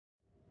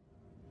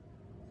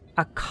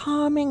A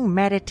calming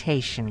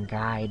meditation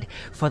guide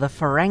for the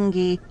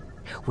Ferengi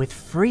with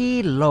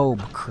free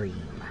lobe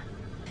cream.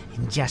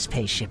 And just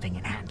pay shipping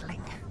and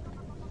handling.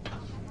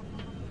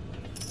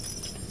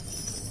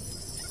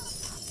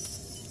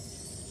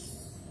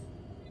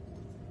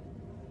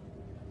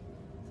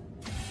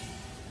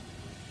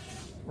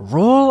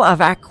 Rule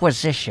of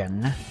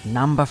acquisition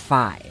number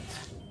 5.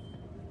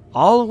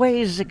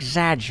 Always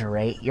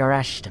exaggerate your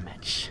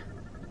estimates.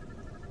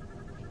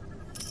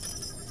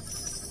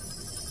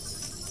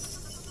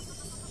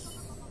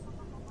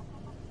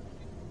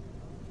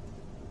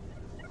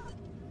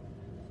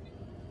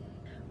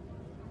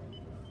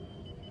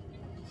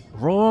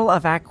 Rule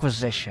of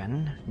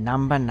acquisition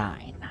number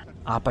 9.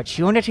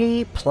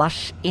 Opportunity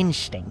plus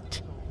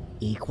instinct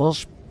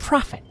equals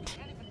profit.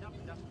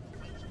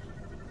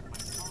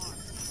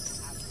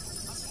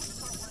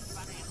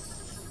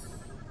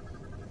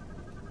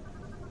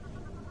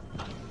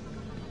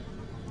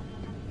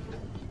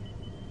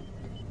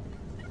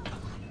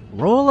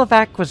 Rule of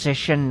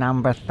acquisition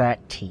number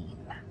 13.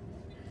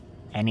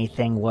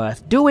 Anything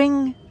worth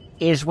doing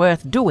is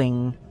worth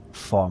doing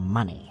for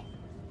money.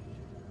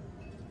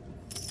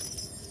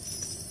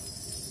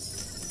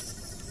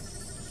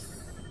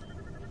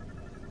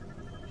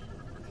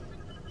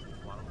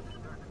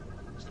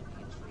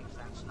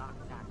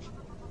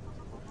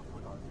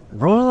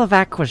 Rule of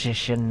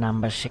acquisition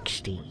number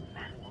 16.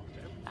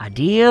 A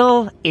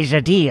deal is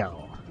a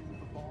deal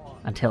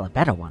until a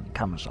better one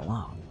comes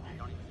along.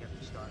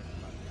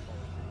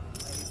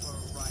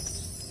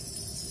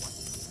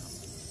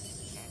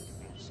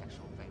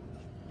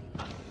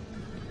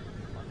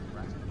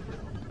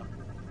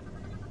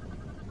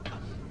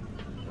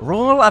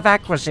 Rule of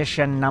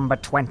acquisition number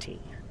 20.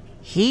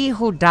 He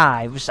who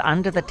dives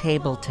under the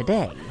table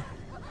today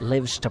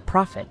lives to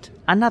profit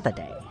another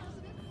day.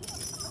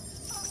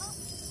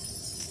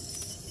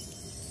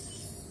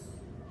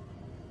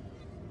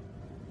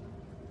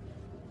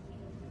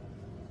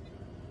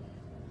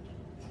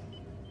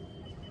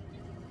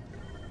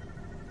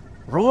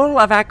 Rule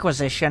of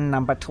acquisition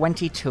number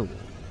 22.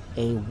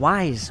 A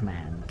wise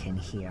man can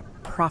hear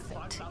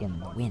profit in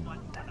the wind.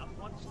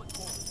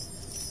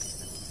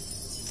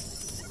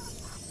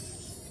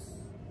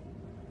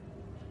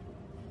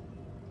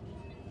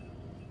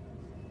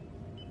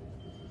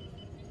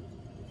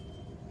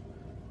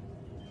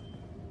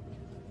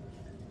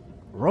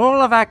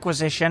 Rule of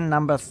acquisition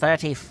number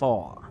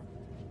 34.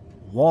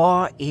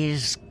 War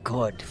is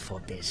good for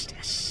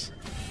business.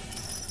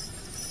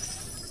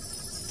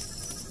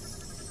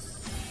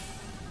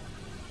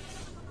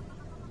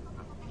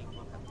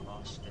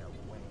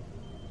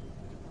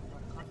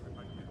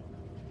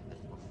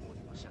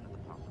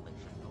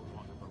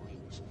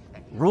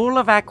 Rule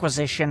of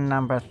acquisition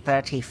number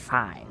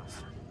 35.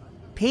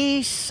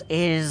 Peace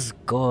is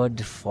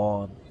good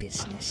for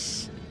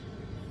business.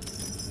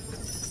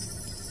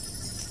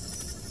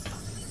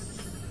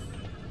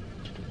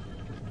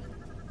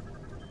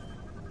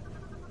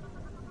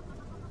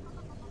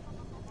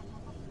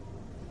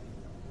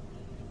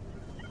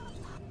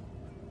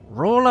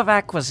 Rule of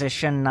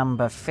acquisition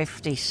number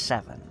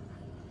 57.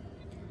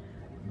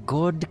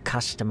 Good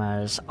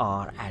customers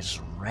are as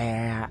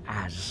rare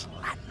as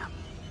platinum.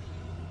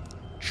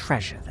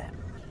 Treasure them.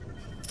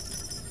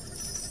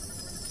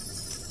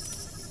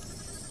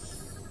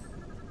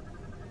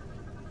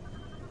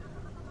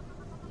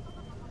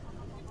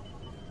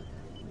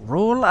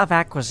 Rule of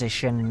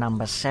acquisition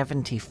number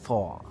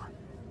 74.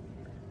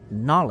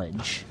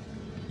 Knowledge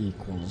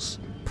equals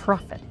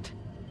profit.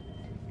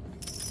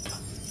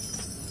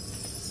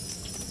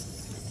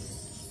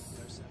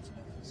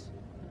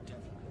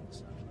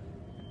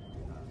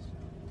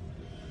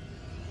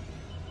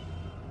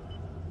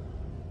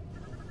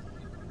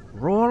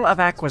 Rule of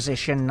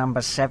acquisition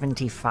number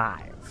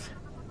 75.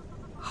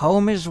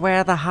 Home is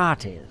where the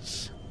heart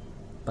is,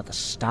 but the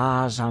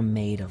stars are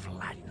made of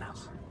latinum.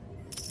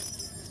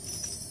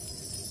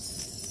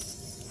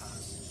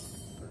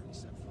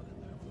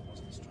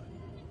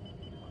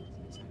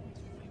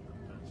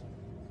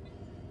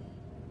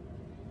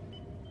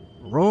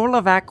 Rule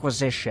of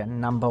acquisition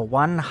number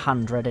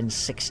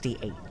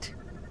 168.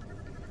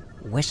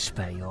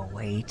 Whisper your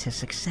way to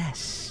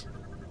success.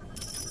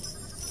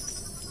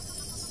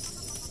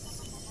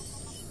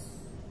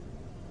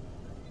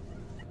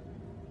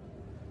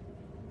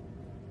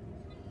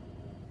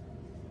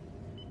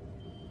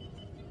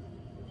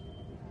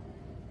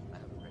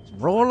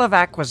 Rule of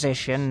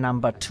acquisition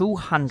number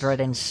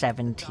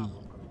 217.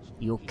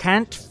 You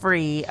can't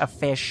free a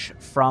fish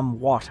from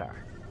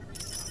water.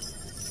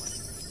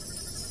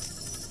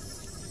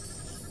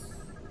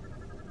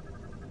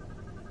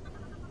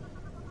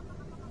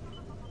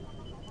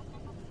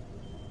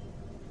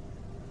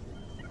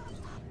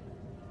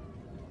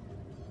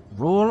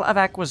 Rule of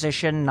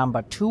acquisition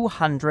number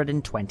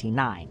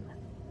 229.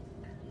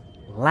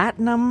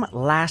 Latinum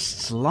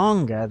lasts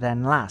longer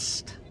than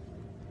lust.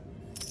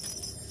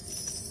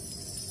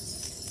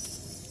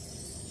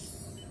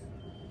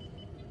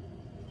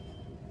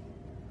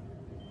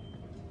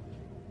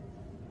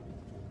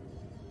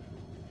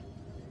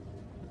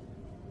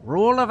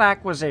 Rule of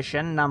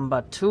acquisition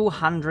number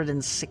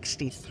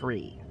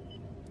 263.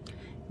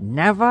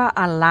 Never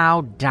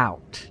allow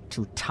doubt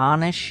to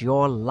tarnish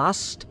your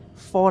lust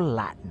for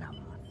latinum.